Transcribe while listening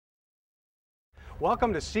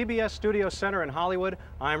Welcome to CBS Studios Center in Hollywood.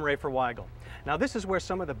 I'm Rafer Weigel. Now this is where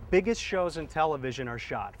some of the biggest shows in television are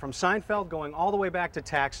shot, from Seinfeld going all the way back to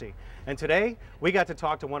Taxi. And today, we got to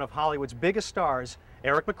talk to one of Hollywood's biggest stars,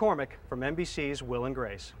 Eric McCormack from NBC's Will and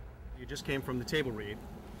Grace. You just came from the table read,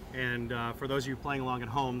 and for those of you playing along at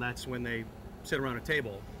home, that's when they sit around a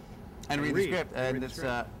table and read the script. And it's,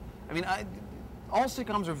 I mean, all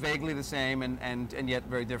sitcoms are vaguely the same and yet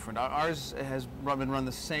very different. Ours has been run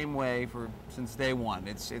the same way since day one.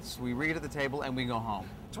 We read at the table and we go home.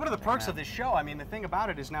 It's one of the perks of this show. I mean, the thing about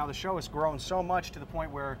it is now the show has grown so much to the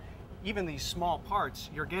point where even these small parts,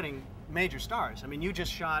 you're getting major stars. I mean, you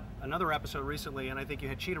just shot another episode recently, and I think you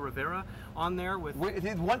had Cheetah Rivera on there with...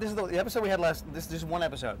 This is the episode we had this is one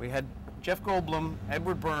episode. We had Jeff Goldblum,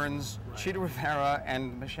 Edward Burns, right, Cheetah Rivera,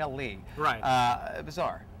 and Michelle Lee. Right.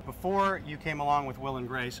 Bizarre. Before you came along with Will and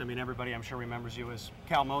Grace, I mean, everybody I'm sure remembers you as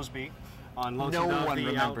Cal Mosby on Lonesome Dove,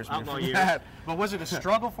 the Outlaw Years. But was it a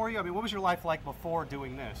struggle for you? I mean, what was your life like before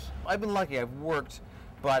doing this? I've been lucky. I've worked,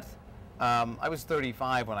 but I was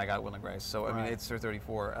 35 when I got Will and Grace, so I mean, it's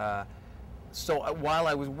 34. So while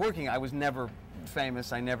I was working, I was never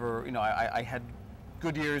famous. I never, you know, I had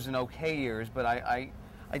good years and okay years, but I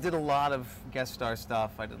did a lot of guest star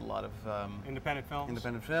stuff. I did a lot of independent films.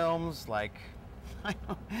 Independent films, like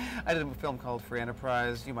I did a film called Free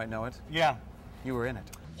Enterprise. You might know it. Yeah, you were in it.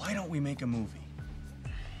 Why don't we make a movie?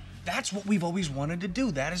 That's what we've always wanted to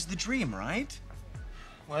do. That is the dream, right?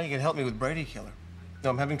 Well, you can help me with Brady Killer.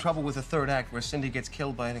 No, I'm having trouble with the third act where Cindy gets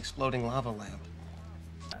killed by an exploding lava lamp.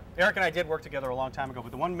 Eric and I did work together a long time ago,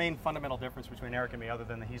 but the one main fundamental difference between Eric and me, other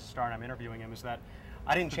than that he's a star and I'm interviewing him, is that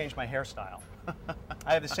I didn't change my hairstyle.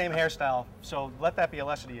 I have the same hairstyle, so let that be a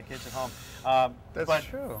lesson to you kids at home. That's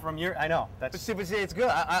true. I know. But see, it's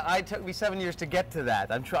good. It took me 7 years to get to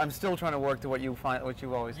that. I'm still trying to work to what you've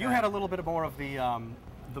always You had a little bit more of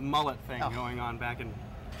the mullet thing going on back in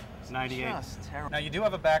 '98. Just terrible. Now, you do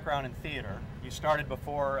have a background in theater. You started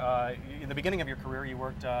before, in the beginning of your career, you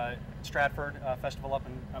worked at Stratford Festival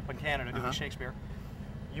up in Canada doing Shakespeare.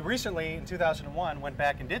 You recently, in 2001, went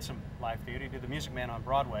back and did some live theater. You did The Music Man on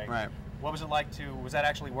Broadway. Right. What was it like was that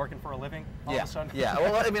actually working for a living all of a sudden? Yeah,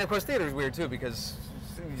 well, I mean, of course, theater is weird, too, because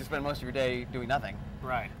you spend most of your day doing nothing.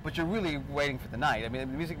 Right. But you're really waiting for the night. I mean,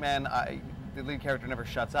 The Music Man, the lead character never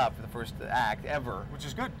shuts up for the first act, ever. Which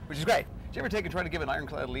is good. Which is great. Did you ever take and try to give an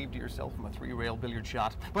ironclad lead to yourself from a three-rail billiard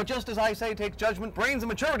shot? But just as I say, takes judgment, brains, and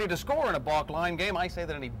maturity to score in a balk line game, I say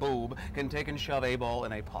that any boob can take and shove a ball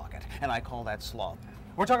in a pocket, and I call that sloth.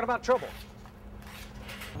 We're talking about trouble.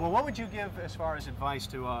 Well, what would you give as far as advice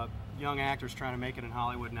to young actors trying to make it in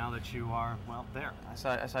Hollywood now that you are, well, there?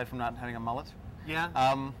 Aside from not having a mullet? Yeah.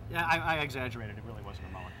 Yeah, I exaggerated. It really wasn't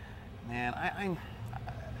a mullet. Man,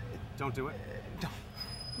 don't do it.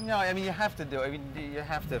 No, I mean, you have to do it. I mean, you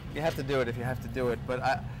have to do it if you have to do it. But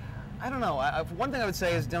I don't know. One thing I would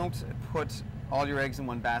say is don't put all your eggs in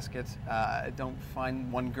one basket. Don't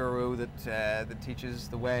find one guru that teaches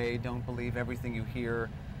the way. Don't believe everything you hear.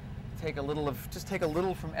 Just take a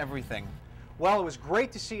little from everything. Well, it was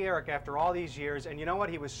great to see Eric after all these years, and you know what?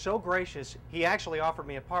 He was so gracious, he actually offered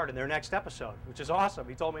me a part in their next episode, which is awesome.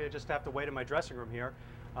 He told me I just have to wait in my dressing room here.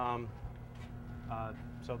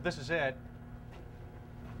 So this is it,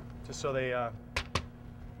 just so they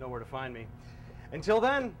know where to find me. Until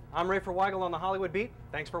then, I'm Rafer Weigel on the Hollywood Beat.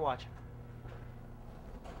 Thanks for watching.